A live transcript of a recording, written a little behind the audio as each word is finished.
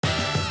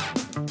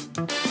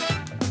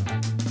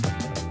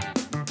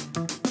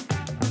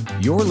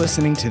You're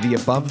listening to the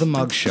Above the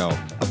Mug Show,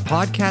 a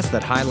podcast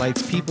that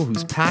highlights people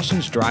whose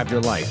passions drive their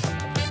life.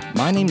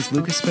 My name is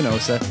Lucas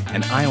Spinoza,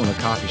 and I own a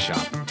coffee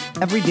shop.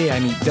 Every day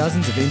I meet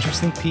dozens of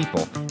interesting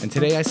people, and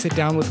today I sit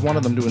down with one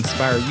of them to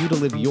inspire you to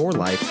live your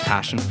life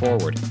passion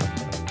forward.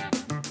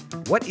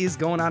 What is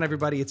going on,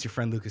 everybody? It's your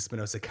friend Lucas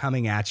Spinoza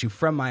coming at you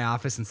from my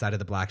office inside of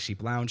the Black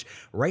Sheep Lounge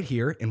right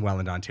here in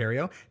Welland,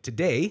 Ontario.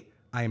 Today,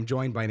 I am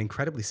joined by an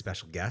incredibly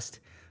special guest.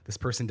 This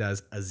person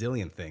does a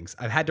zillion things.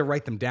 I've had to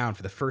write them down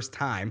for the first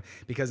time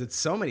because it's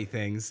so many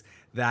things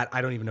that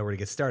I don't even know where to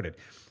get started.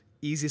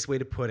 Easiest way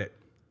to put it,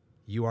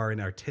 you are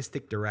an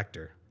artistic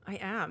director. I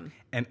am.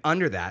 And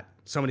under that,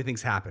 so many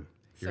things happen.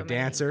 You're a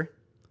dancer,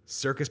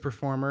 circus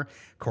performer,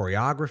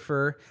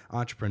 choreographer,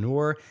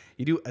 entrepreneur.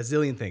 You do a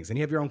zillion things, and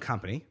you have your own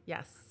company.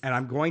 Yes. And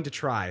I'm going to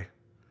try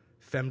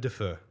Femme de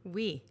Feu.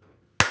 Oui.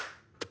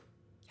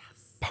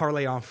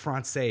 Parlez en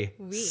français,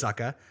 Oui.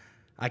 sucka.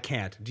 I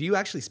can't. Do you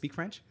actually speak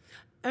French?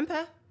 Un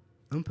peu.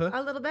 Un peu?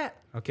 A little bit.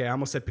 Okay, I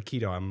almost said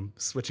Paquito. I'm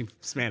switching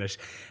Spanish.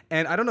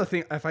 And I don't know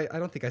if I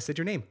don't think I said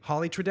your name.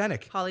 Holly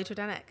Tredenick. Holly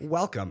Tredenick.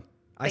 Welcome.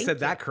 I Thank said you.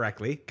 that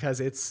correctly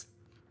because it's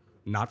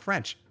not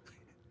French,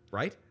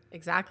 right?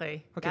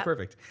 Exactly. Okay, Yep.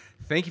 perfect.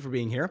 Thank you for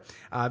being here.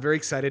 Very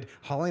excited.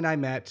 Holly and I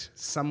met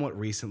somewhat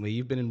recently.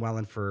 You've been in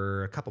Welland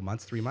for a couple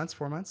months, 3 months,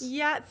 4 months?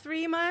 Yeah,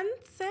 3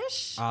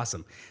 months-ish.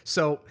 Awesome.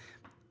 So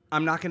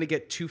I'm not going to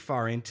get too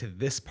far into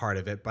this part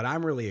of it, but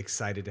I'm really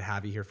excited to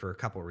have you here for a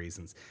couple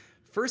reasons.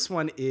 First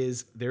one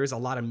is there's a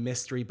lot of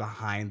mystery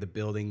behind the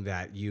building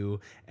that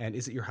you, and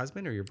is it your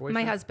husband or your boyfriend?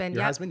 My husband,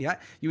 Your yep. husband, yeah.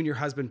 You and your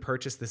husband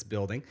purchased this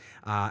building,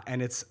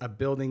 and it's a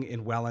building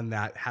in Welland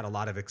that had a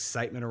lot of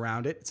excitement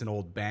around it. It's an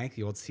old bank,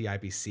 the old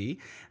CIBC,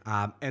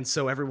 and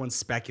so everyone's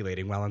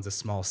speculating. Welland's a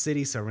small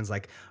city, so everyone's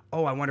like,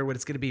 oh, I wonder what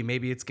it's going to be.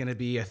 Maybe it's going to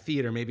be a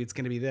theater. Maybe it's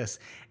going to be this.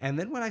 And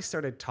then when I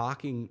started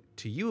talking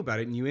to you about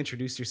it, and you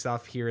introduced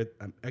yourself here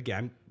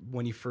again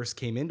when you first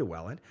came into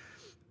Welland,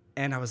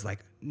 and I was like,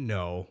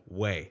 no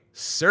way.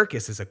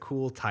 Circus is a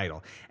cool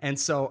title. And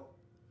so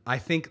I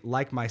think,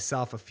 like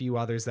myself, a few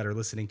others that are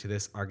listening to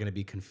this are going to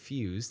be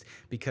confused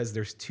because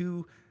there's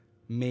two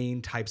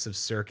main types of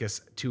circus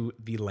to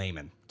the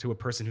layman, to a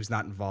person who's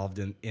not involved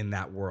in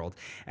that world.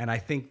 And I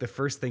think the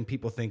first thing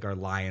people think are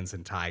lions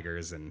and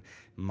tigers and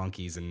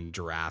monkeys and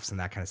giraffes and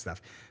that kind of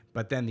stuff.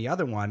 But then the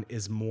other one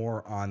is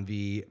more on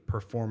the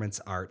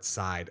performance art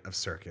side of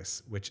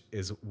circus, which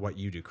is what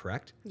you do,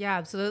 correct? Yeah,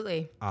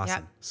 absolutely.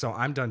 Awesome. Yep. So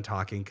I'm done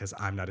talking because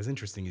I'm not as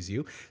interesting as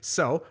you.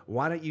 So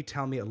why don't you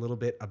tell me a little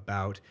bit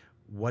about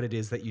what it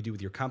is that you do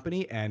with your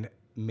company and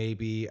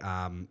maybe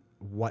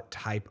what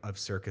type of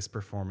circus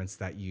performance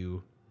that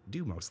you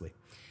do mostly?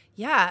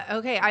 Yeah,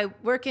 okay. I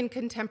work in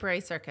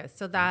contemporary circus,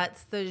 so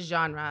that's the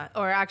genre.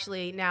 Or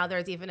actually, now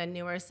there's even a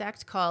newer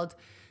sect called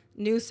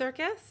New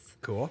Circus.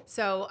 Cool.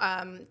 So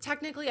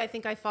Technically, I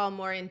think I fall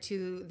more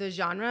into the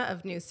genre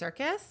of New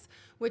Circus,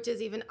 which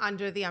is even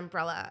under the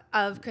umbrella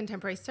of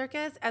contemporary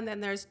circus. And then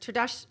there's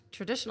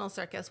traditional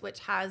circus, which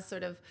has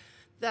sort of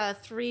the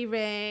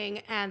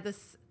 3-ring and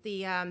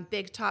the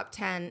big top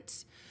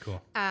tent.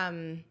 Cool.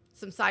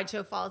 Some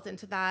sideshow falls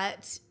into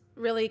that.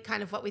 Really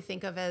kind of what we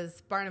think of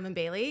as Barnum and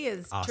Bailey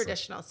is Awesome.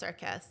 traditional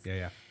circus.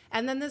 Yeah.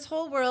 And then this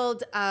whole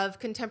world of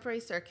contemporary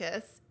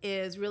circus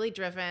is really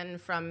driven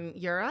from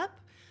Europe,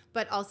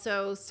 but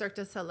also Cirque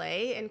du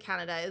Soleil in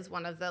Canada is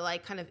one of the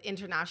kind of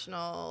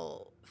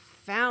international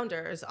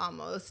founders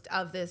almost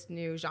of this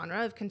new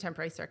genre of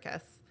contemporary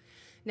circus.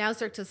 Now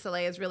Cirque du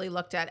Soleil is really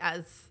looked at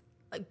as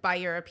by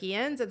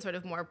Europeans and sort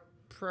of more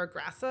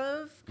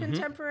progressive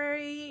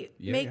contemporary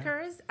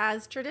makers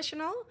as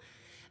traditional.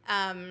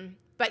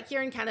 But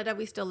here in Canada,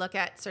 we still look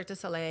at Cirque du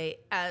Soleil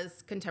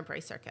as contemporary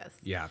circus.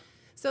 Yeah.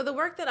 So the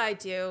work that I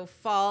do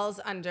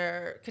falls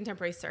under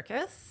contemporary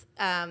circus.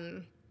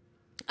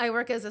 I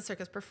work as a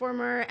circus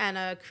performer and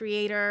a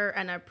creator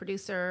and a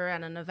producer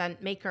and an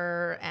event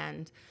maker,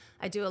 and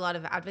I do a lot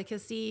of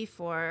advocacy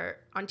for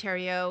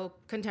Ontario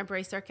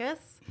contemporary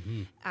circus,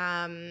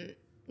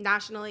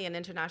 nationally and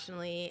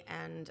internationally,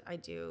 and I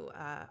do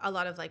a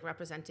lot of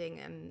representing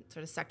and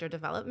sort of sector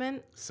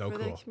development for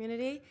the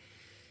community.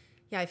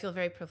 Yeah, I feel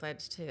very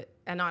privileged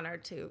and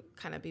honored to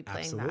kind of be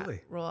playing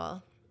that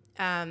role.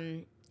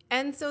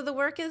 And so the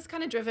work is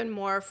kind of driven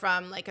more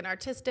from an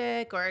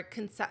artistic or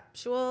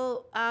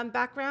conceptual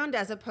background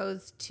as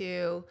opposed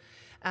to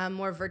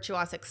more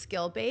virtuosic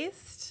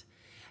skill-based.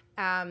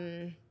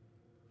 And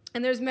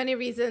there's many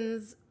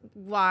reasons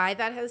why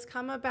that has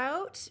come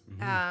about.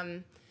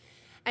 And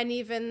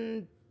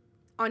even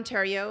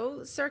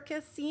Ontario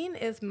circus scene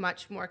is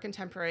much more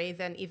contemporary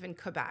than even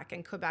Quebec.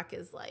 And Quebec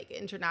is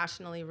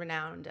internationally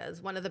renowned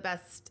as one of the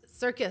best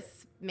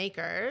circus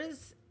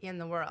makers in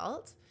the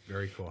world.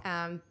 Very cool.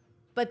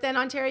 But then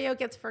Ontario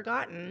gets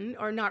forgotten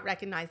or not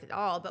recognized at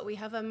all. But we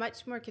have a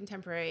much more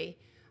contemporary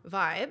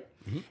vibe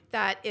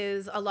that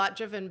is a lot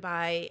driven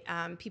by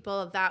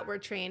people that were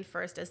trained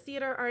first as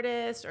theater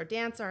artists or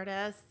dance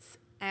artists.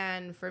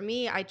 And for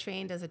me, I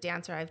trained as a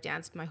dancer. I've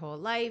danced my whole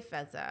life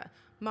as a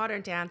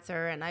modern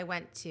dancer, and I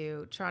went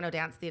to Toronto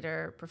Dance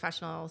Theatre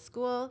Professional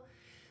School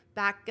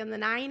back in the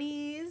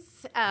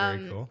 90s.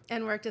 Very cool.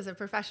 And worked as a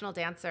professional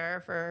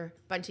dancer for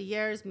a bunch of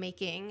years,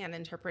 making and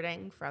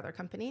interpreting for other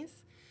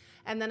companies.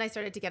 And then I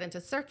started to get into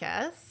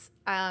circus.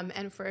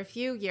 And for a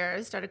few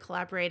years, started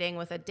collaborating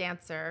with a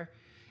dancer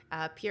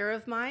peer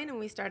of mine. And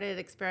we started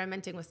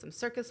experimenting with some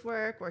circus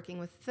work, working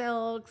with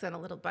silks and a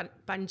little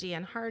bungee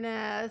and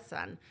harness.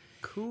 And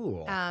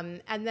cool.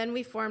 And then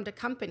we formed a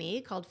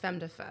company called Femme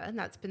de Feu, and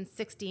that's been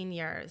 16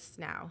 years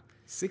now.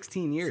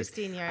 16 years.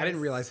 16 years. I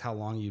didn't realize how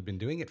long you'd been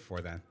doing it for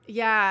then.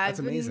 Yeah. That's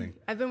amazing.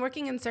 I've been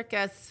working in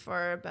circus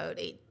for about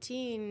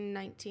 18,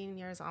 19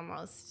 years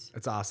almost.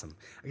 That's awesome.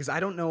 Because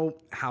I don't know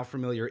how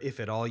familiar, if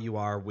at all, you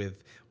are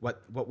with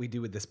what we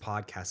do with this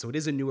podcast. So it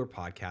is a newer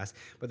podcast,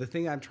 but the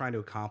thing I'm trying to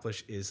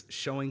accomplish is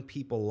showing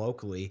people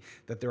locally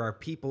that there are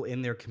people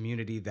in their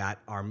community that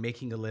are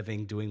making a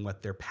living doing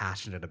what they're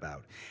passionate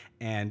about.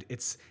 And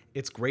it's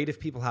great if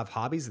people have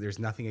hobbies. There's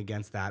nothing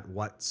against that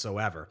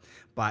whatsoever.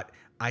 But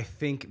I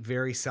think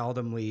very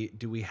seldomly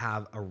do we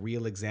have a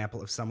real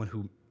example of someone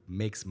who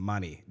makes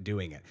money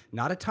doing it.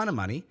 Not a ton of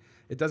money.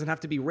 It doesn't have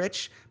to be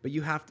rich, but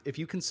you have to, if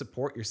you can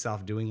support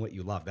yourself doing what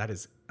you love, that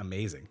is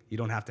amazing. You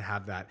don't have to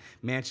have that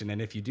mansion.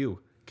 And if you do,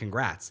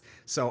 congrats.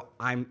 So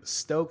I'm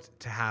stoked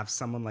to have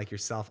someone like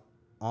yourself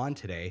on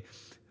today,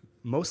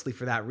 mostly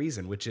for that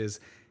reason, which is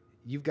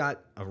you've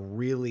got a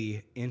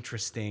really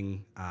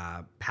interesting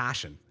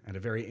passion and a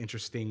very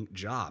interesting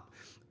job.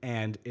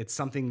 And it's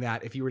something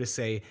that if you were to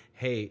say,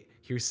 hey,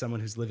 here's someone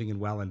who's living in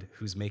Welland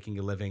who's making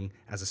a living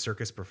as a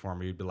circus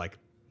performer, you'd be like,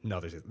 no,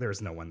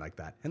 there's no one like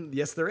that. And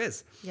yes, there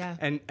is. Yeah.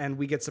 And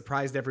we get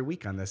surprised every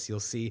week on this.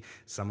 You'll see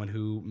someone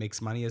who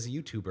makes money as a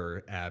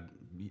YouTuber,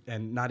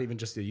 and not even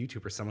just a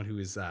YouTuber, someone who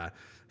is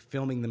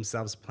filming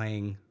themselves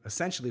playing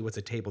essentially what's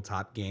a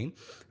tabletop game.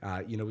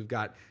 We've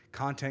got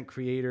content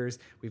creators,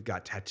 we've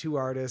got tattoo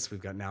artists,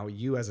 we've got now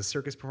you as a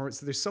circus performer.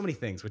 So there's so many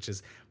things, which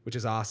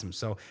is awesome.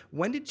 So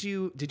when did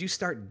you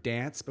start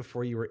dance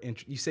before you were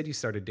you said you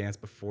started dance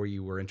before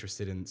you were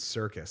interested in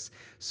circus.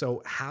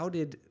 So how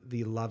did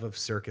the love of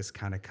circus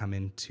kind of come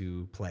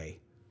into play?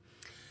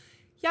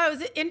 Yeah, I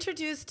was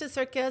introduced to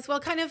circus, well,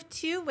 kind of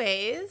two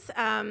ways.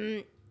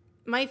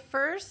 My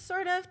first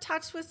sort of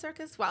touch with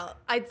circus, well,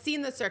 I'd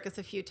seen the circus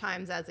a few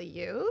times as a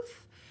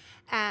youth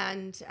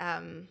and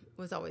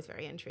was always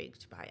very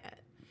intrigued by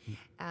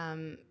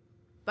it.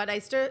 But I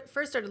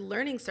first started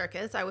learning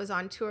circus. I was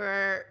on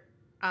tour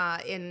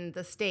in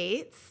the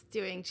States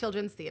doing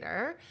children's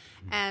theater.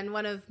 And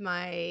one of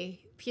my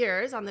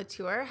peers on the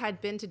tour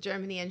had been to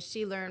Germany, and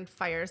she learned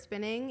fire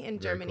spinning in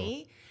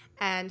Germany. Cool.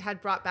 And had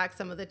brought back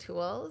some of the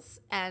tools.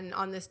 And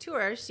on this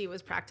tour, she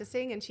was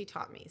practicing and she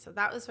taught me. So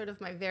that was sort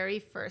of my very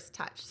first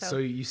touch. So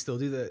you still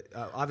do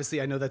obviously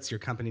I know that's your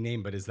company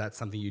name, but is that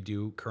something you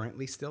do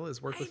currently still,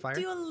 is work with fire?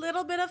 I do a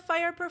little bit of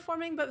fire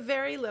performing, but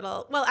very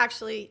little. Well,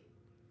 actually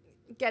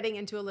getting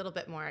into a little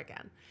bit more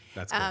again.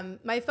 That's cool.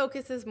 My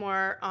focus is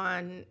more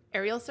on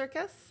aerial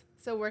circus.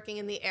 So working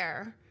in the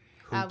air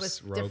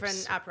with ropes,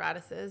 different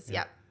apparatuses.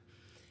 Yeah.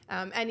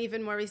 Yep. And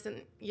even more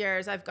recent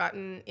years, I've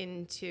gotten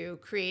into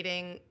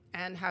creating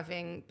and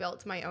having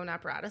built my own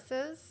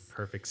apparatuses.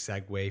 Perfect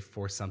segue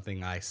for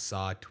something I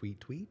saw,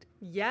 Tweet Tweet.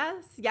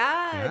 Yes,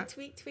 yeah.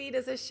 Tweet Tweet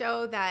is a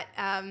show that,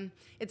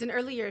 it's an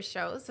early years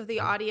show, so the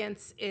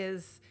audience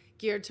is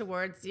geared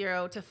towards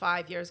 0 to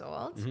 5 years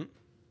old,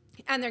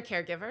 and they're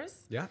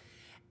caregivers. Yeah.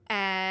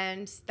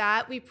 And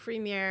that we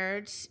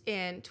premiered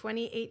in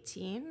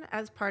 2018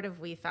 as part of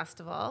We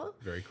Festival.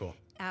 Very cool.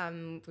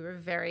 We were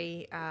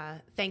very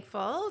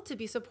thankful to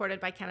be supported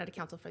by Canada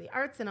Council for the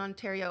Arts and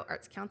Ontario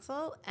Arts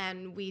Council,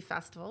 and We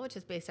Festival, which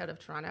is based out of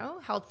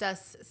Toronto, helped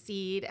us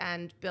seed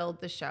and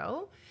build the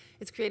show.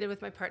 It's created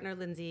with my partner,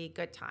 Lindsay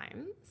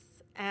Goodtimes,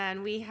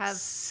 and we have...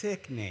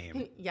 Sick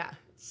name. Yeah.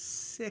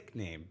 Sick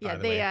name, by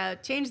the way. They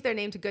changed their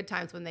name to Good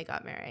Times when they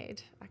got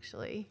married,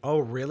 actually. Oh,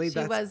 really? She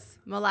was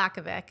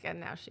Malakovic, and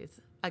now she's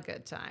a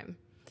good time.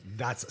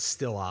 That's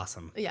still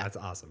awesome. Yeah. That's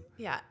awesome.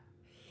 Yeah.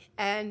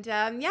 And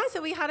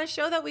so we had a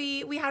show that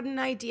we had an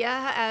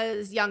idea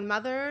as young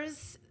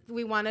mothers.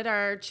 We wanted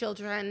our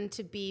children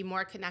to be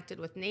more connected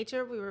with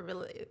nature. We were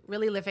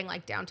really living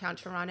like downtown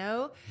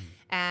Toronto,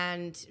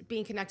 and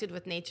being connected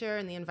with nature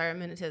and the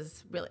environment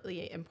is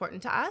really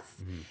important to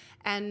us.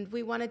 And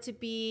we wanted to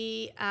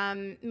be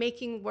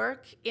making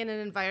work in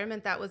an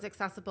environment that was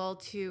accessible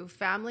to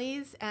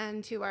families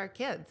and to our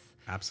kids.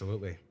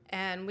 Absolutely.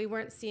 And we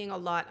weren't seeing a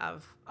lot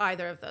of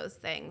either of those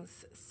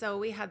things. So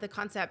we had the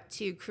concept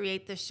to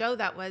create this show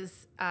that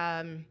was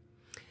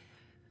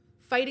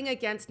fighting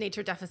against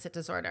nature deficit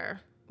disorder,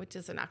 which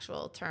is an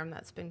actual term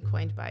that's been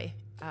coined by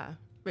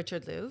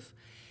Richard Louv.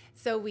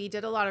 So we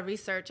did a lot of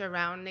research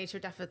around nature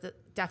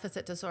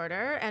deficit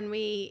disorder, and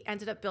we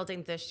ended up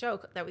building this show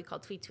that we call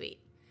Tweet Tweet.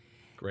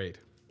 Great.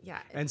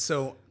 Yeah. And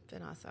so it's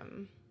been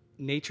awesome.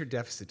 Nature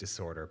deficit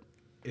disorder,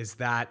 is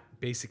that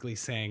basically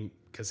saying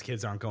because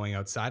kids aren't going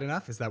outside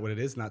enough? Is that what it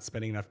is? Not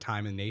spending enough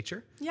time in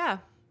nature? Yeah.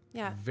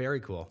 Yeah. Very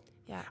cool.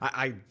 Yeah.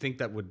 I think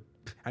that would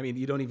I mean,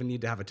 you don't even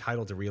need to have a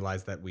title to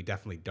realize that we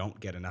definitely don't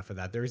get enough of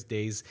that. There's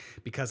days,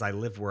 because I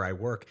live where I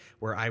work,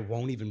 where I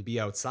won't even be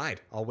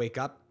outside. I'll wake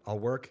up, I'll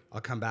work,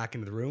 I'll come back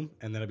into the room,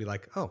 and then I'll be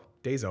like, oh,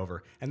 day's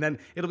over. And then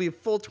it'll be a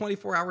full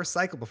 24-hour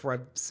cycle before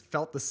I've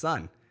felt the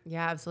sun.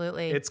 Yeah,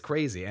 absolutely. It's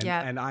crazy.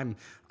 And I'm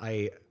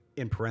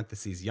in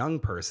parentheses, young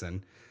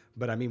person,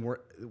 but I mean,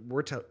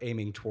 we're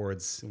aiming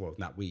towards, well,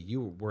 not we,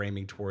 you were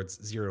aiming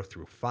towards 0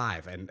 through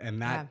 5.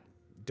 And that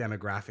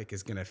demographic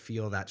is going to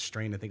feel that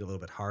strain, I think, a little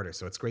bit harder.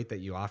 So it's great that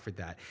you offered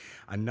that.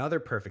 Another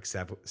perfect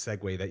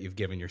segue that you've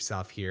given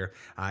yourself here,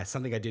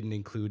 something I didn't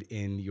include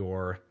in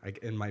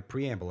my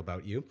preamble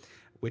about you,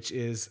 which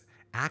is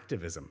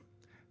activism.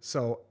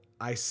 So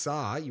I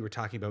saw you were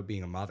talking about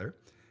being a mother,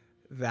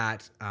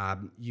 that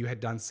you had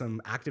done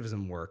some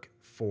activism work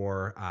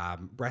for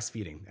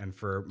breastfeeding and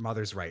for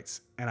mothers'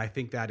 rights. And I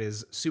think that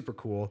is super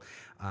cool.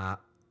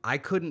 I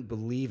couldn't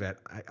believe it.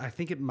 I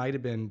think it might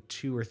have been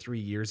 2 or 3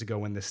 years ago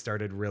when this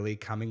started really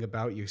coming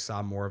about. You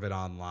saw more of it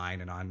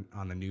online and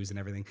on the news and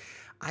everything.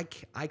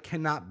 I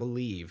cannot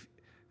believe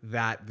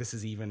that this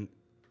is even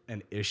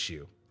an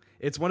issue.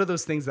 It's one of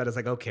those things that is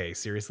like, okay,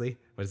 seriously?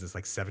 What is this,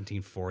 like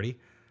 1740?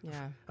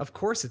 Yeah. Of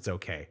course it's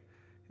okay.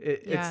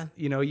 It's,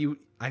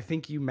 I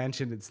think you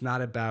mentioned it's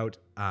not about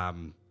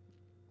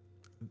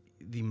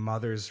the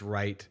mother's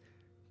right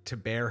to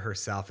bear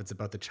herself. It's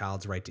about the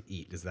child's right to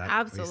eat. Is that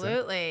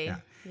absolutely?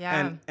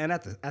 Yeah. And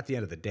at the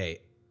end of the day,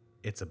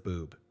 it's a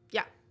boob.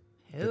 Yeah.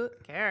 Who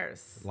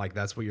cares? Like,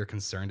 that's what you're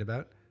concerned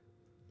about?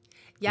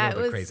 Yeah, it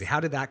was crazy. How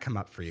did that come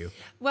up for you?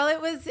 Well,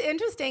 it was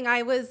interesting.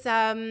 I was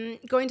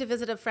going to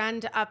visit a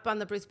friend up on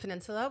the Bruce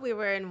Peninsula. We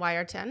were in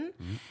Wyerton.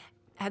 Mm-hmm.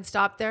 Had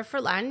stopped there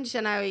for lunch,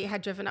 and I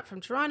had driven up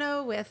from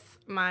Toronto with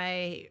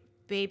my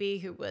baby,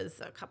 who was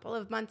a couple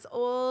of months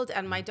old,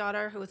 and my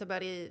daughter, who was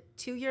about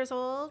 2 years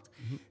old.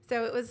 Mm-hmm.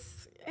 So it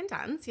was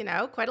intense,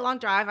 quite a long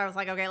drive. I was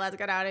like, okay, let's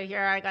get out of here.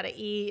 I got to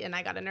eat, and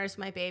I got to nurse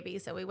my baby.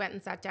 So we went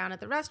and sat down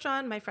at the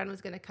restaurant. My friend was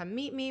going to come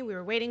meet me. We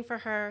were waiting for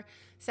her,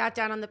 sat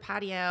down on the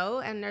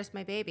patio and nursed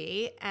my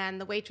baby.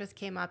 And the waitress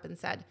came up and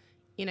said,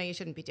 you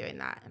shouldn't be doing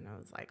that. And I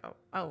was like,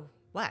 oh,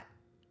 what?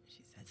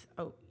 She says,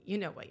 oh, you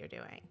know what you're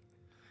doing.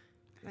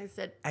 And I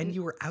said, and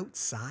you were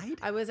outside?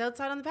 I was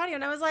outside on the patio,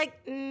 and I was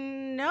like,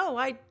 no,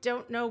 I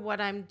don't know what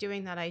I'm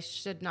doing that I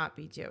should not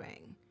be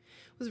doing.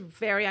 It was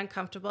very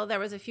uncomfortable. There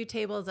was a few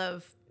tables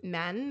of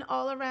men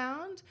all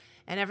around,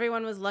 and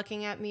everyone was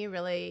looking at me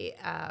really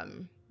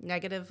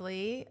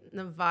negatively.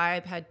 The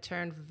vibe had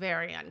turned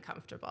very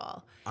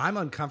uncomfortable. I'm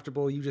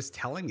uncomfortable. You just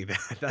telling me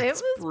that. That's it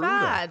was brutal.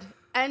 Bad.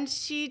 And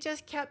she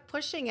just kept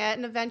pushing it,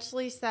 and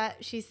eventually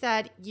she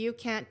said, you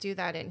can't do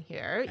that in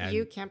here. And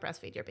you can't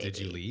breastfeed your baby. Did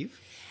you leave?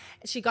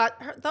 She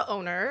got the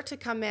owner to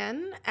come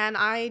in, and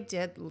I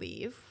did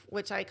leave,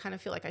 which I kind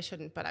of feel like I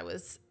shouldn't, but I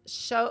was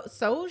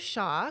so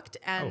shocked.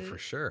 And for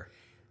sure.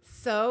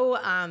 So,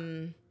 I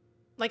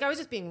was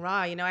just being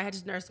raw, I had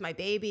to nurse my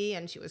baby,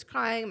 and she was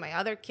crying. My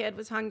other kid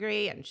was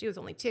hungry, and she was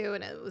only 2,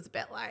 and it was a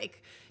bit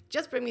like,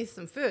 just bring me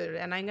some food,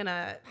 and I'm going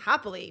to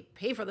happily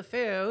pay for the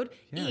food,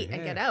 eat,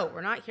 and get out.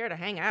 We're not here to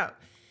hang out.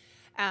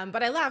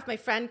 But I left. My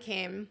friend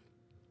came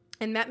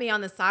and met me on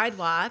the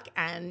sidewalk,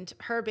 and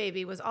her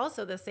baby was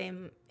also the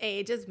same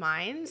age as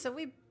mine. So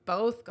we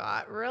both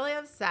got really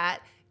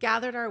upset,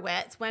 gathered our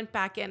wits, went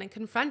back in and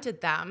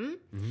confronted them,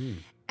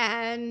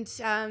 and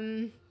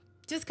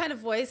just kind of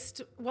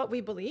voiced what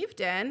we believed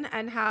in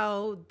and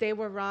how they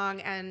were wrong,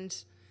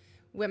 and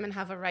women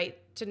have a right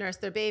to nurse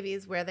their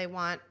babies where they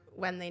want,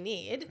 when they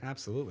need.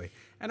 Absolutely.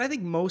 And I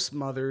think most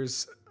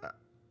mothers,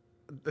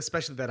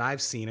 especially that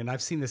I've seen, and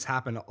I've seen this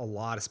happen a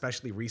lot,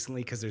 especially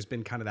recently, because there's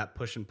been kind of that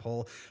push and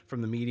pull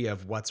from the media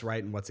of what's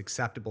right and what's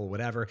acceptable,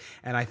 whatever.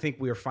 And I think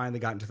we are finally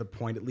gotten to the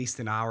point, at least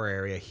in our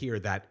area here,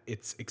 that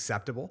it's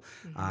acceptable,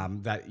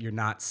 that you're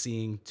not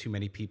seeing too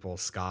many people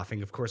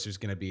scoffing. Of course, there's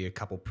going to be a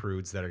couple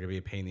prudes that are going to be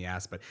a pain in the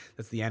ass, but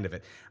that's the end of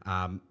it.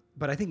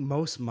 But I think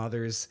most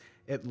mothers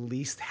at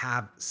least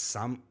have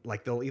some,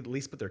 like, they'll at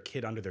least put their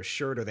kid under their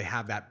shirt, or they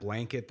have that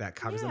blanket that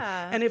covers them.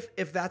 And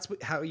if that's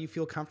how you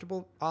feel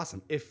comfortable,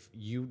 awesome. If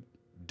you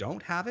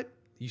don't have it,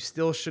 you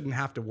still shouldn't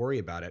have to worry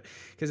about it,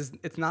 because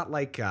it's not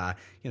like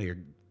you're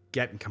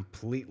getting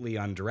completely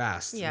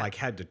undressed, like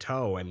head to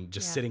toe, and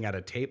just sitting at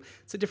a tape.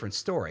 It's a different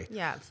story.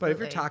 Yeah, absolutely. But if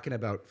you're talking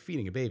about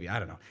feeding a baby, I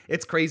don't know.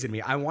 It's crazy to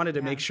me. I wanted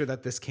to make sure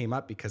that this came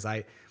up, because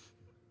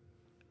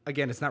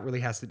again, it's not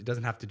really it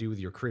doesn't have to do with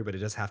your career, but it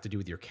does have to do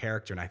with your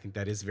character. And I think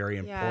that is very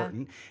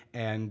important.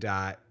 And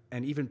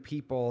even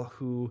people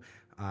who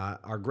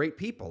are great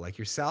people like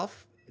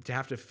yourself, to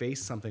have to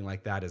face something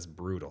like that is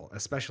brutal,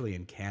 especially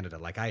in Canada.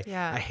 Like I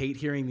hate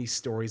hearing these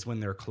stories when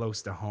they're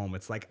close to home.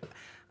 It's like,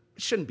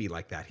 it shouldn't be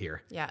like that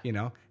here. Yeah.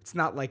 It's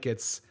not like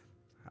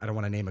I don't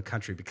want to name a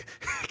country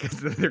because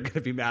then they're going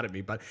to be mad at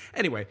me. But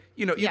anyway,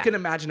 you can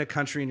imagine a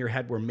country in your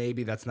head where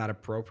maybe that's not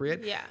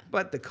appropriate. Yeah.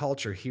 But the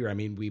culture here, I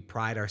mean, we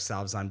pride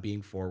ourselves on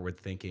being forward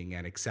thinking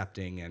and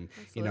accepting and,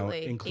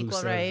 inclusive.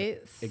 Equal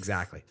rights.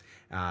 Exactly.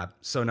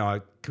 So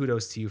no,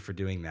 kudos to you for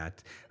doing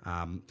that.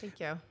 Thank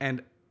you.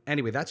 And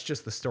anyway, that's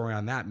just the story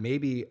on that.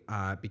 Maybe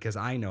because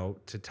I know,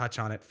 to touch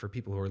on it for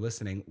people who are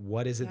listening,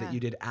 what is it that you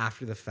did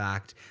after the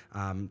fact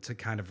to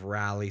kind of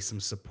rally some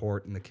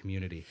support in the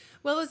community?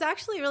 Well, it was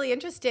actually really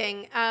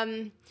interesting.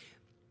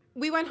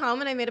 We went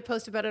home and I made a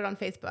post about it on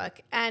Facebook,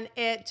 and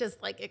it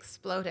just like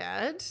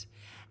exploded,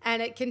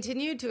 and it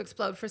continued to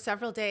explode for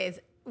several days.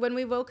 When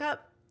we woke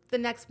up the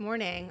next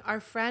morning, our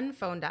friend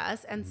phoned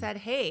us and said,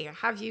 "Hey,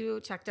 have you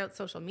checked out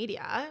social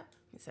media?"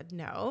 We said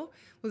no.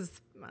 It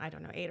was, I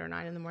don't know, 8 or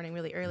 9 in the morning,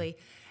 really early.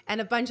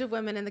 And a bunch of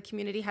women in the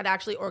community had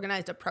actually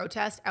organized a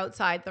protest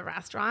outside the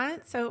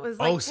restaurant. So it was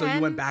like, so you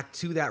went back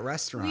to that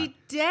restaurant. We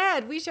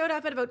did. We showed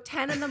up at about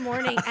 10 in the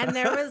morning, and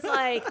there was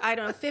like, I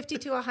don't know, 50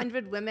 to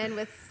 100 women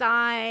with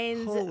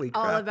signs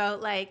all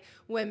about like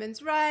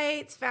women's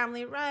rights,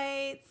 family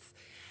rights.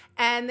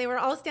 And they were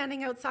all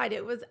standing outside.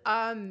 It was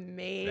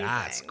amazing.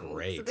 That's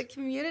great. So the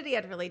community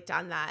had really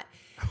done that.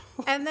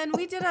 And then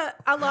we did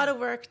a lot of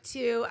work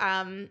to,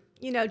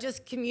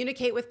 just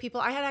communicate with people.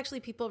 I had actually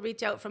people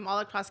reach out from all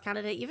across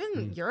Canada,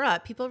 even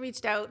Europe. People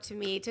reached out to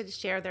me to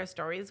share their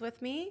stories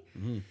with me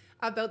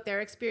about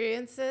their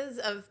experiences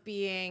of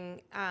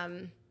being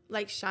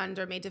like shunned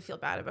or made to feel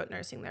bad about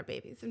nursing their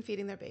babies and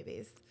feeding their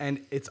babies.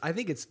 And I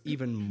think it's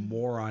even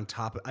more on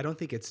top. I don't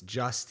think it's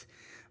just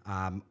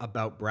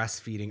about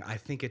breastfeeding. I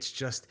think it's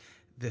just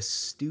this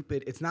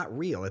stupid, it's not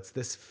real. It's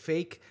this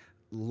fake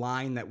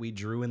line that we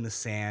drew in the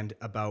sand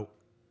about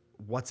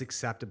what's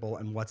acceptable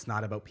and what's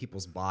not about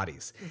people's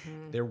bodies.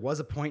 There was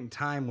a point in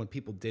time when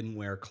people didn't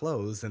wear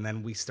clothes, and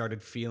then we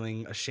started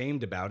feeling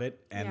ashamed about it,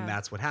 and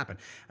that's what happened.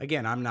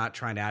 Again, I'm not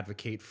trying to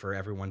advocate for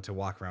everyone to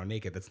walk around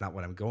naked. That's not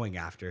what I'm going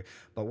after.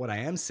 But what I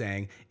am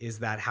saying is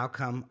that how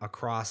come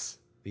across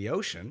the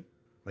ocean,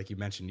 like you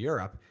mentioned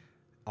Europe,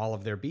 all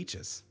of their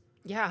beaches,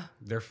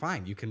 they're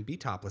fine. You can be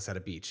topless at a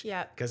beach.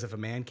 Because if a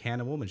man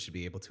can, a woman should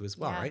be able to as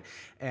well, right?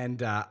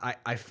 And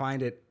I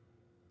find it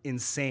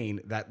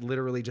insane that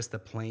literally just the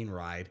plane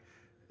ride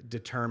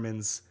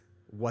determines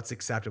what's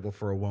acceptable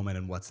for a woman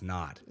and what's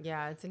not.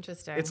 Yeah, it's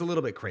interesting. It's a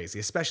little bit crazy,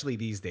 especially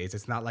these days.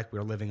 It's not like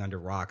we're living under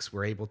rocks.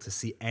 We're able to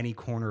see any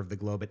corner of the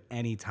globe at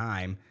any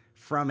time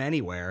from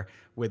anywhere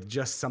with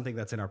just something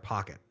that's in our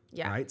pocket.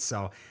 Right?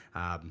 So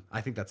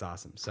I think that's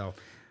awesome. So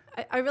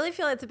I really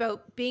feel it's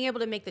about being able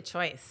to make the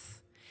choice.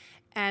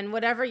 And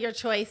whatever your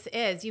choice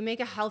is, you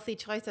make a healthy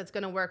choice that's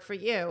going to work for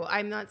you.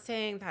 I'm not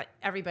saying that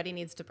everybody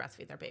needs to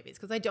breastfeed their babies,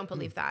 because I don't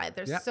believe that.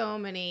 There's so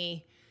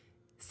many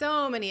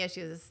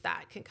issues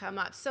that can come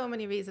up, so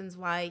many reasons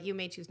why you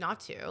may choose not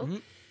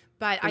to.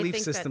 But belief I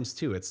think systems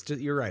too. It's just,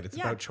 you're right. It's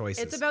about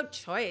choices. It's about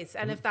choice,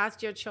 and if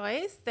that's your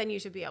choice, then you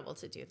should be able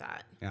to do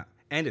that. Yeah.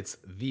 And it's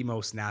the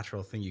most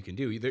natural thing you can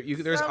do.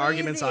 There's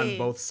arguments on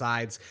both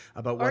sides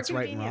about what's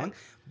right and wrong,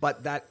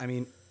 but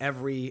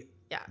every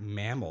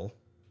mammal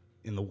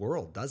in the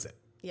world does it.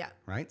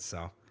 Right?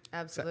 So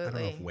absolutely. I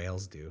don't know if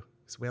whales do.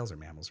 Because whales are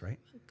mammals, right?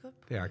 Good.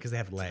 They are, because they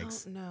have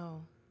legs. I don't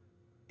know.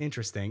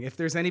 Interesting. If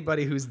there's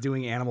anybody who's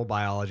doing animal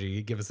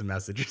biology, give us a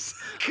message.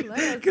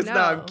 Because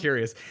now I'm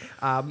curious.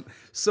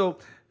 So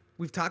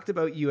we've talked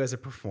about you as a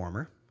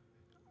performer.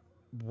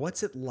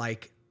 What's it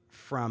like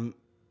from,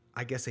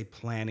 I guess, a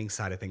planning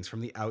side of things,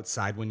 from the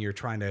outside, when you're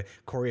trying to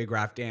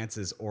choreograph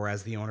dances, or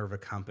as the owner of a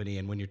company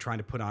and when you're trying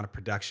to put on a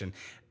production?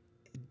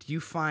 Do you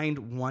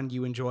find one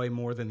you enjoy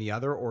more than the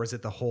other, or is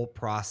it the whole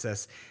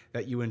process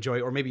that you enjoy,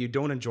 or maybe you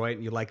don't enjoy it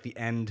and you like the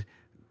end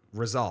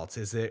results?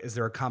 Is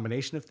there a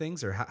combination of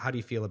things, or how do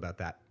you feel about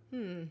that?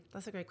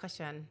 That's a great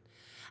question.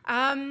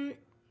 I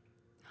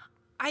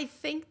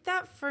think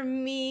that for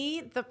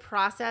me, the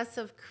process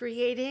of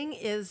creating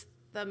is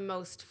the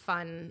most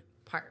fun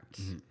part.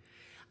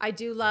 I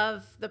do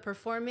love the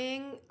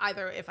performing,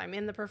 either if I'm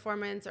in the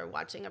performance or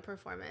watching a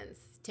performance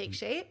take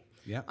shape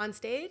on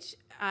stage,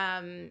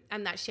 and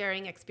that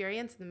sharing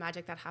experience and the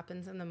magic that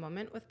happens in the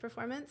moment with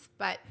performance.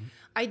 But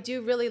I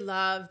do really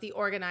love the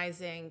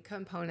organizing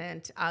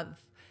component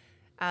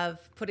of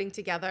putting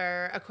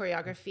together a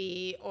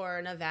choreography or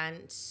an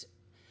event,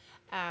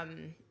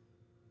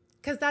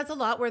 because that's a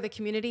lot where the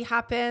community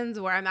happens,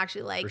 where I'm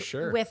actually like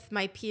with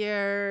my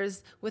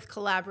peers, with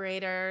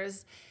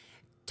collaborators,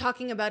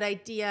 talking about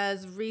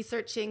ideas,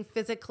 researching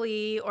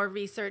physically or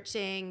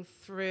researching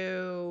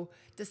through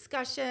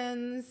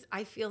discussions.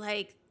 I feel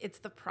like it's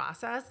the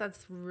process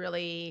that's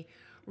really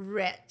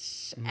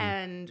rich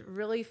and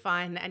really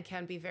fun and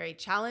can be very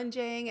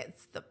challenging.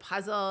 It's the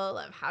puzzle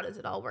of how does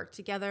it all work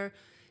together,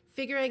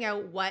 figuring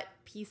out what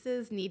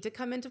pieces need to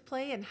come into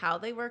play and how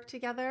they work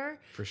together.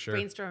 For sure.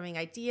 Brainstorming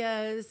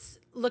ideas,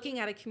 looking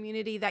at a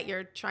community that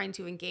you're trying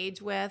to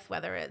engage with,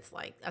 whether it's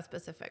like a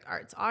specific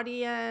arts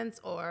audience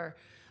or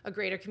a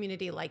greater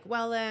community like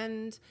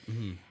Welland.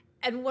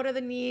 And what are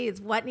the needs?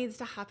 What needs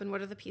to happen?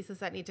 What are the pieces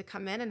that need to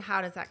come in? And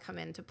how does that come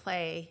into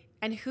play?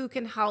 And who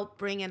can help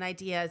bring in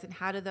ideas? And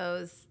how do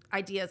those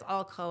ideas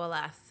all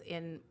coalesce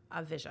in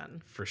a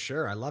vision. For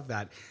sure. I love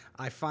that.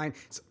 I find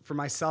for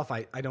myself,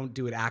 I don't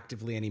do it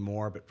actively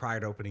anymore, but prior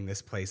to opening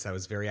this place, I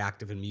was very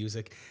active in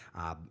music.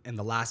 And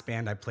the last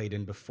band I played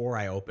in before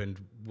I opened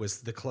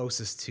was the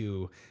closest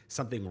to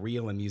something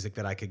real in music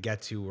that I could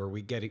get to, where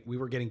we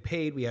were getting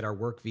paid. We had our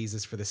work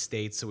visas for the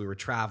States, so we were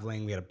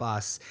traveling. We had a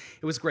bus.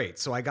 It was great.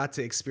 So I got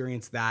to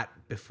experience that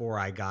before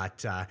I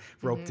got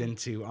roped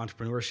into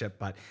entrepreneurship.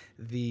 But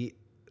the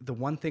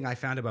one thing I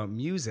found about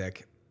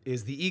music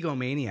is the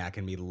egomaniac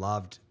in me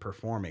loved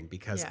performing,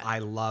 because I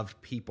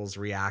love people's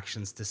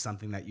reactions to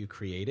something that you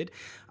created.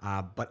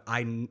 But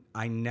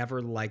I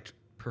never liked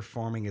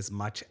performing as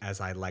much as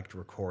I liked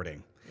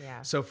recording.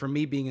 Yeah. So for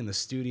me, being in the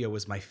studio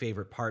was my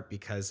favorite part,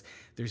 because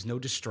there's no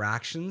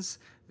distractions.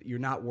 You're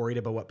not worried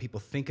about what people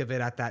think of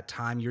it at that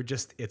time.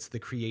 It's the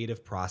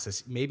creative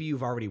process. Maybe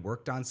you've already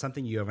worked on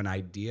something. You have an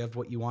idea of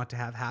what you want to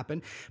have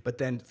happen. But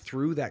then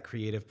through that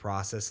creative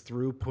process,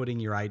 through putting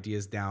your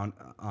ideas down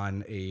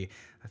on a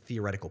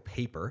theoretical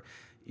paper,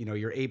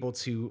 you're able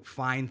to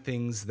find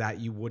things that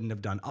you wouldn't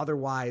have done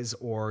otherwise,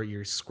 or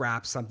you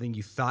scrap something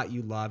you thought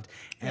you loved.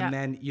 And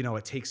then,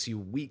 it takes you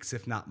weeks,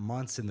 if not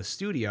months in the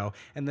studio.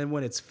 And then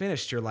when it's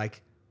finished, you're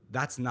like,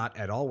 that's not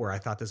at all where I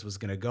thought this was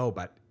going to go.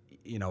 But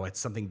it's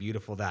something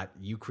beautiful that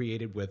you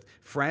created with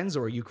friends,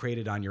 or you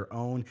created on your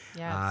own.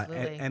 Yeah,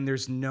 absolutely. And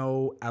there's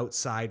no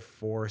outside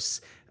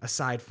force,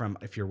 aside from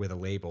if you're with a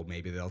label,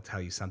 maybe they'll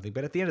tell you something.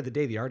 But at the end of the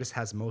day, the artist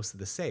has most of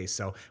the say.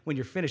 So when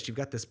you're finished, you've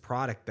got this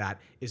product that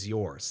is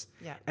yours.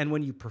 Yeah. And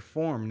when you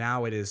perform,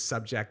 now it is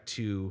subject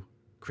to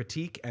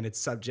critique and it's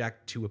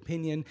subject to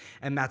opinion.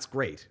 And that's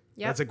great.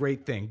 Yep. That's a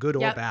great thing, good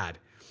or bad.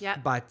 Yeah.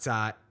 But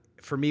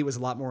for me, it was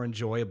a lot more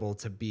enjoyable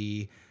to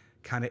be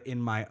kind of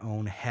in my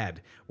own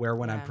head, where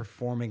when I'm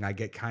performing, I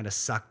get kind of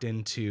sucked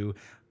into,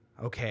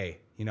 okay,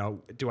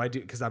 do I do,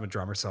 because I'm a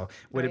drummer, so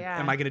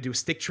am I going to do a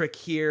stick trick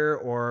here,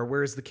 or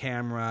where's the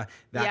camera,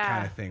 that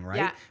kind of thing, right?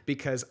 Yeah.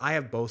 Because I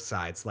have both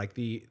sides. Like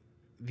the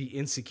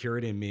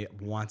insecurity in me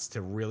wants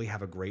to really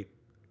have a great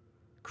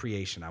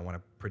creation. I want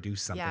to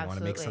produce something. I want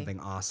to make something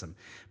awesome.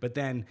 But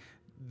then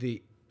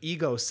the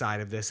ego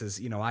side of this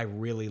is,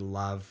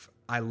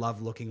 I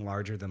love looking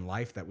larger than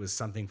life. That was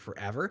something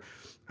forever.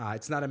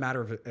 It's not a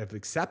matter of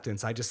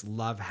acceptance. I just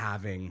love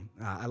having,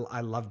 I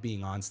love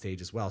being on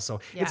stage as well. So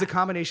it's a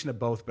combination of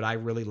both, but I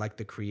really like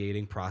the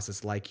creating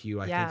process, like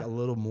you. I think a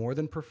little more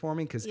than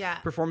performing, because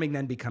performing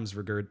then becomes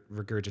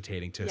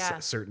regurgitating to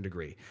a certain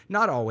degree.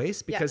 Not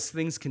always, because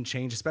things can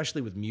change,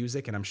 especially with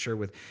music, and I'm sure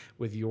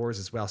with yours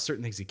as well.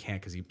 Certain things you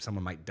can't, because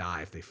someone might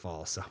die if they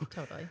fall. So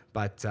totally.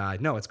 But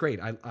no, it's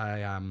great.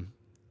 I'm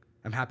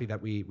happy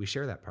that we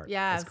share that part.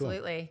 Yeah, That's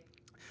absolutely. Cool.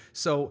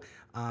 So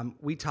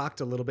we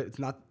talked a little bit. It's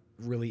not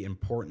really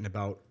important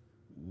about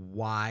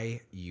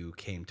why you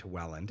came to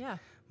Welland. Yeah.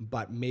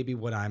 But maybe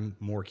what I'm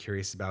more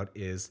curious about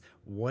is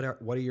what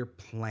are your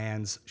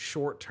plans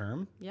short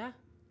term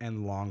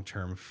and long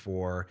term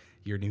for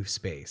your new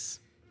space?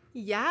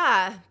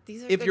 Yeah,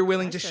 these are if you're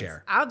willing questions. To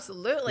share.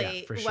 Absolutely.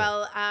 Yeah, for sure.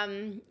 Well,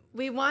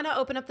 we want to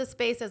open up the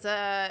space as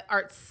a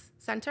arts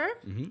center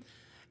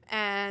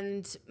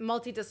and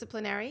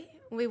multidisciplinary.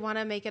 We want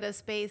to make it a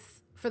space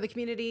for the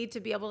community to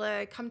be able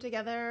to come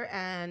together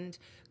and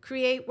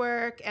create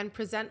work and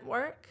present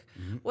work,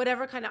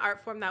 whatever kind of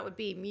art form that would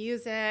be: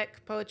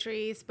 music,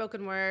 poetry,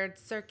 spoken word,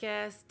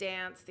 circus,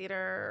 dance,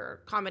 theater,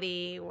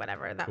 comedy,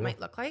 whatever that might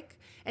look like.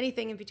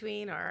 Anything in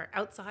between or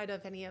outside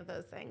of any of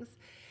those things.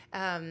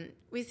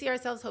 We see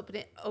ourselves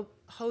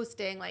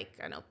hosting like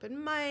an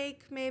open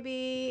mic,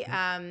 maybe.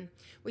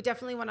 We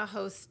definitely want to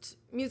host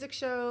music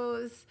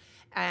shows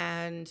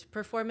and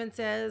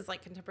performances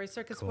like contemporary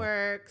circus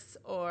works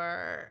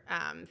or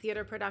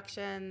theater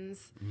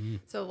productions.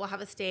 So we'll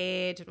have a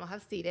stage and we'll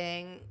have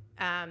seating.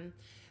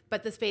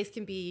 But the space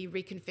can be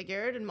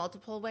reconfigured in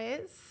multiple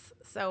ways,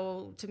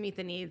 so to meet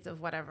the needs of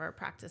whatever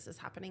practice is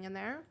happening in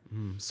there.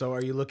 So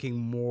are you looking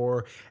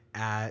more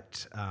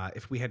at,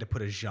 if we had to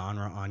put a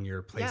genre on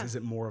your place, is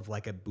it more of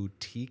like a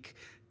boutique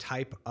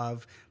type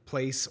of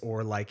place,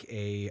 or like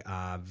a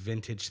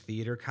vintage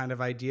theater kind of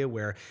idea,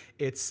 where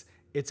it's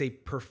a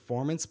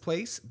performance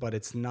place, but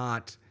it's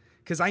not,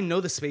 because I know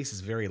the space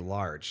is very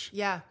large.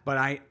 Yeah.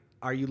 But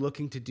are you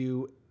looking to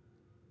do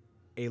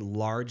a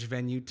large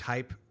venue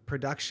type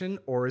production,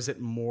 or is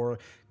it more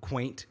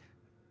quaint,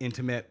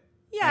 intimate?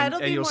 Yeah, it'll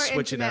be more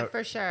intimate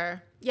for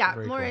sure. Yeah,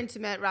 very more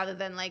intimate rather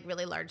than like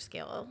really large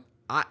scale.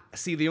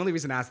 See, the only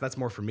reason I ask, that's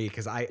more for me,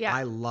 because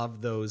I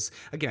love those.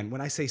 Again,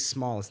 when I say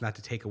small, it's not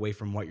to take away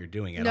from what you're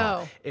doing at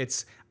all.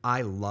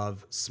 I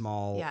love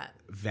small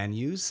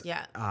venues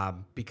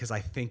because I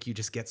think you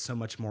just get so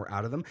much more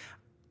out of them.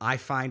 I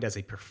find as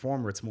a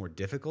performer, it's more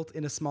difficult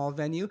in a small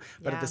venue,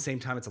 but at the same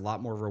time, it's a lot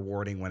more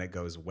rewarding when it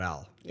goes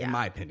well, in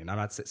my opinion. I'm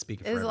not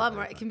speaking for everybody. It's a lot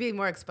more. It can be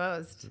more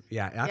exposed.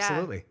 Yeah,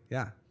 absolutely.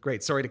 Yeah.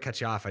 Great. Sorry to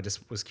cut you off. I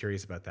just was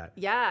curious about that.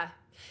 Yeah.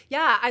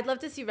 Yeah, I'd love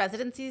to see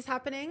residencies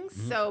happening.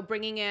 So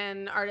bringing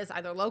in artists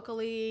either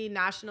locally,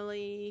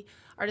 nationally,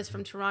 artists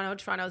from Toronto.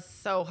 Toronto's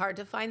so hard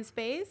to find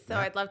space. So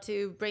I'd love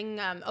to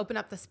open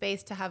up the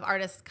space to have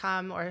artists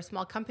come or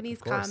small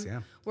companies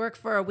come, work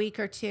for a week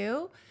or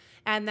two.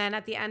 And then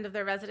at the end of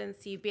their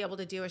residency, be able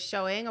to do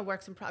a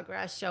works in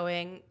progress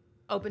showing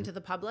open to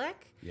the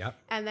public. Yep.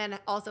 And then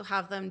also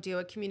have them do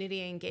a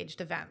community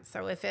engaged event.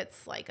 So if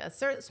it's like a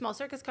small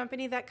circus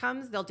company that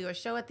comes, they'll do a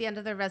show at the end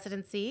of their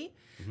residency.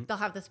 They'll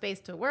have the space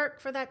to work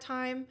for that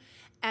time.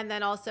 And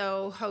then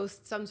also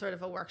host some sort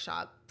of a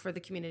workshop for the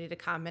community to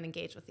come and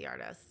engage with the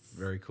artists.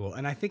 Very cool.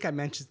 And I think I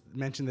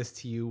mentioned this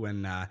to you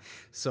when,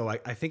 so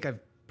I think I've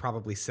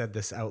probably said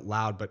this out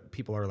loud, but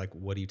people are like,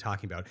 what are you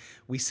talking about?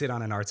 We sit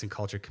on an arts and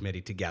culture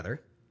committee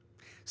together.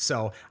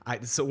 So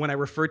when I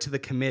refer to the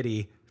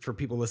committee, for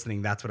people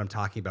listening, that's what I'm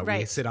talking about. Right.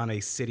 We sit on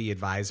a city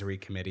advisory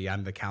committee.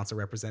 I'm the council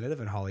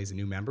representative, and Holly's a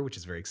new member, which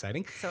is very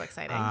exciting. So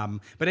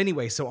exciting. But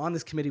anyway, so on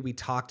this committee, we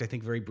talked, I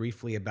think, very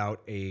briefly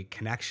about a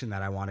connection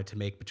that I wanted to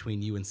make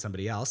between you and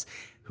somebody else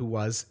who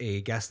was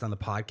a guest on the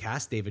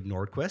podcast, David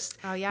Nordquist.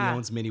 Oh, yeah. He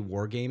owns Mini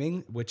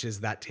Wargaming, which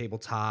is that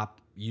tabletop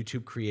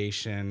YouTube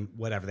creation,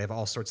 whatever. They have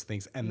all sorts of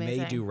things, and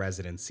Amazing. They do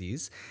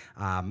residencies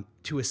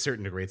to a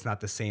certain degree. It's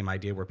not the same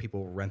idea where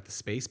people rent the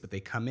space, but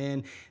they come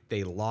in,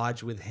 they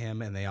lodge with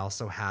him, and they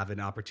also have an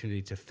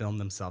opportunity to film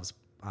themselves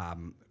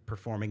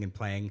performing and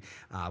playing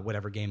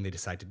whatever game they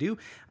decide to do.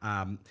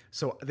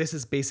 So this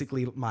is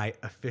basically my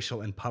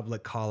official and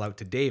public call out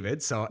to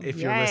David. So if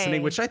you're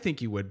listening, which I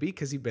think you would be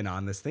because you've been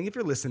on this thing, if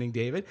you're listening,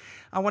 David,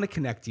 I want to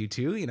connect you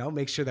to,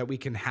 make sure that we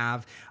can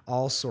have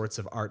all sorts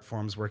of art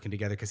forms working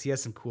together because he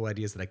has some cool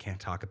ideas that I can't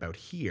talk about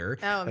here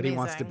that he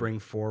wants to bring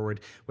forward,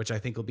 which I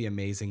think will be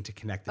amazing to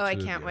connect the two of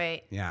you. I can't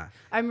wait. Yeah.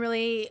 I'm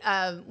really,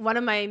 one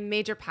of my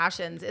major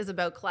passions is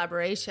about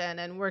collaboration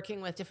and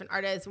working with different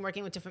artists and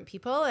working with different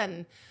people.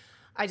 And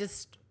I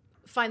just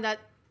find that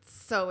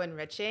so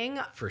enriching.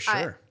 For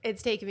sure.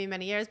 It's taken me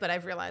many years, but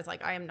I've realized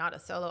I am not a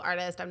solo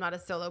artist. I'm not a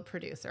solo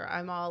producer.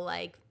 I'm all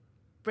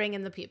bring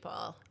in the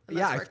people. And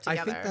let's work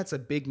together. I think that's a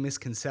big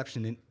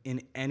misconception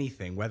in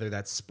anything, whether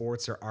that's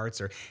sports or arts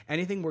or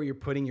anything where you're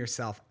putting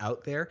yourself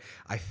out there.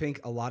 I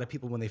think a lot of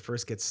people, when they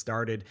first get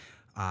started,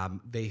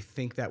 they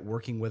think that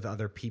working with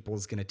other people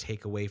is going to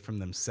take away from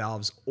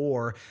themselves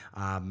or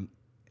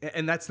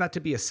and that's not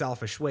to be a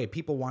selfish way.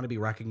 People want to be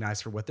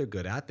recognized for what they're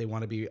good at. They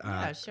want to be,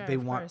 they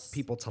want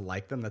people to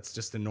like them. That's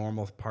just a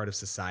normal part of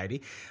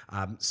society.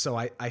 So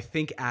I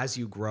think as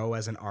you grow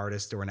as an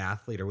artist or an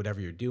athlete or whatever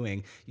you're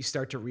doing, you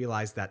start to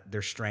realize that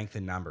there's strength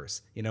in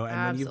numbers, and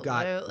when you've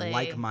got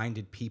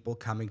like-minded people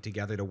coming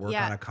together to work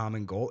on a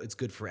common goal, it's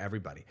good for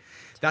everybody.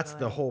 Totally. That's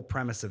the whole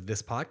premise of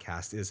this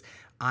podcast is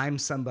I'm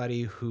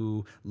somebody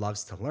who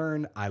loves to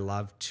learn. I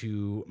love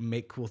to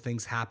make cool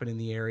things happen in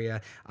the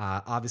area.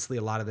 Obviously,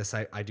 a lot of this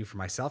I do for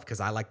myself because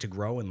I like to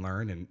grow and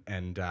learn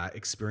and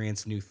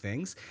experience new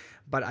things.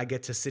 But I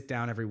get to sit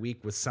down every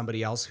week with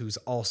somebody else who's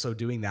also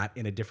doing that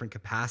in a different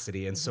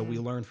capacity. And so we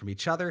learn from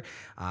each other.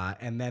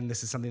 And then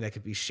this is something that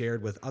could be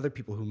shared with other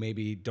people who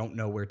maybe don't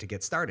know where to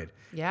get started.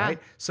 Yeah. Right?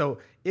 So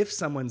if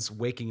someone's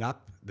waking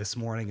up this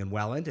morning in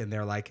Welland and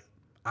they're like,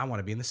 I want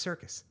to be in the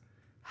circus.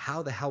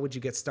 How the hell would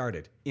you get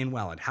started in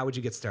Welland? How would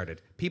you get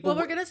started? We're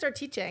going to start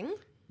teaching.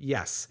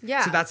 Yes.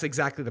 Yeah. So that's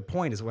exactly the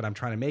point is what I'm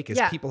trying to make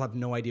is people have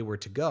no idea where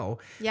to go.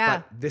 Yeah.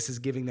 But this is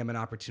giving them an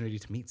opportunity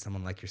to meet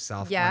someone like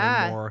yourself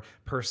on a more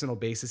personal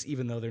basis,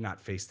 even though they're not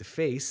face to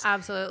face.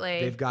 Absolutely.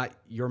 They've got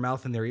your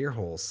mouth in their ear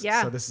holes.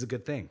 Yeah. So this is a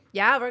good thing.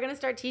 Yeah. We're going to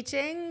start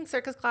teaching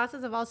circus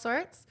classes of all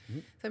sorts.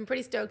 So I'm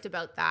pretty stoked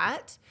about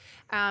that.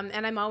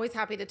 And I'm always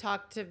happy to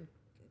talk to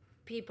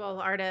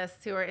people,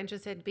 artists who are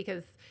interested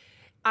because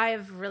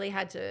I've really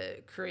had to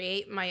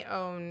create my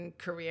own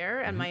career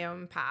and my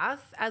own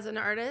path as an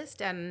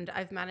artist. And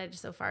I've managed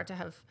so far to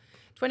have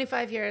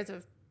 25 years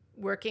of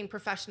working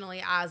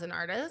professionally as an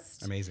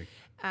artist. Amazing.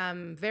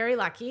 Very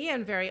lucky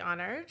and very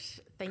honored.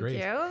 Thank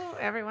you,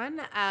 everyone.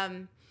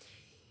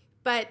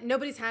 But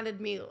nobody's handed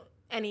me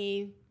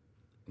any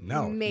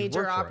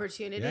major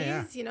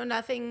opportunities. Yeah.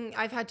 Nothing.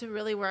 I've had to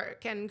really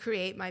work and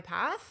create my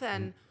path.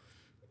 And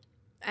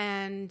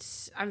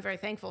I'm very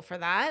thankful for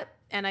that.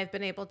 And I've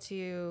been able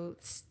to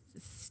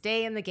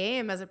stay in the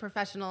game as a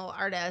professional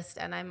artist.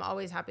 And I'm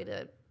always happy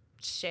to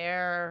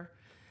share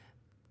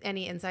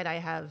any insight I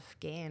have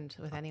gained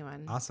with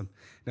anyone. Awesome.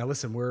 Now,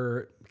 listen,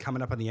 we're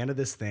coming up on the end of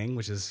this thing,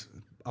 which is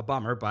a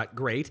bummer, but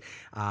great.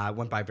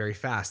 Went by very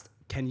fast.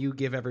 Can you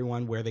give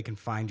everyone where they can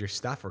find your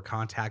stuff or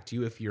contact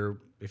you if you're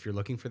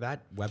looking for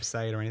that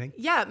website or anything?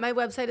 Yeah, my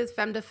website is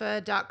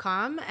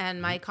femdefa.com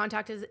and my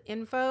contact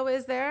info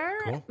is there.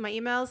 Cool. My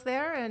email's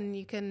there and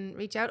you can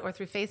reach out or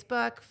through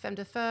Facebook,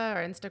 Femdefa,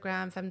 or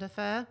Instagram,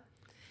 Femdefa.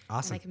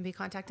 Awesome. And I can be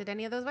contacted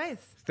any of those ways.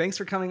 Thanks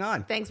for coming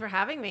on. Thanks for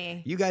having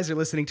me. You guys are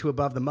listening to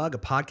Above the Mug, a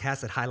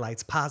podcast that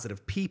highlights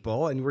positive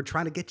people, and we're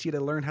trying to get you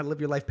to learn how to live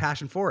your life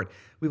passion forward.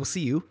 We will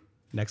see you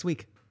next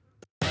week.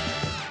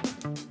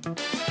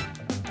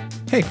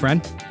 Hey,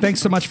 friend. Thanks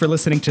so much for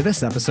listening to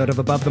this episode of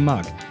Above the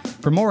Mug.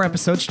 For more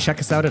episodes, check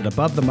us out at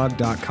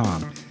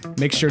abovethemug.com.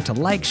 Make sure to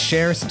like,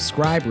 share,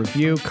 subscribe,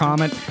 review,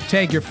 comment,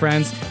 tag your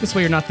friends. This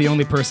way you're not the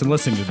only person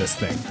listening to this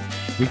thing.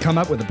 We come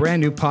up with a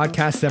brand new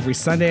podcast every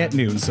Sunday at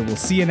noon, so we'll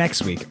see you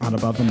next week on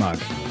Above the Mug.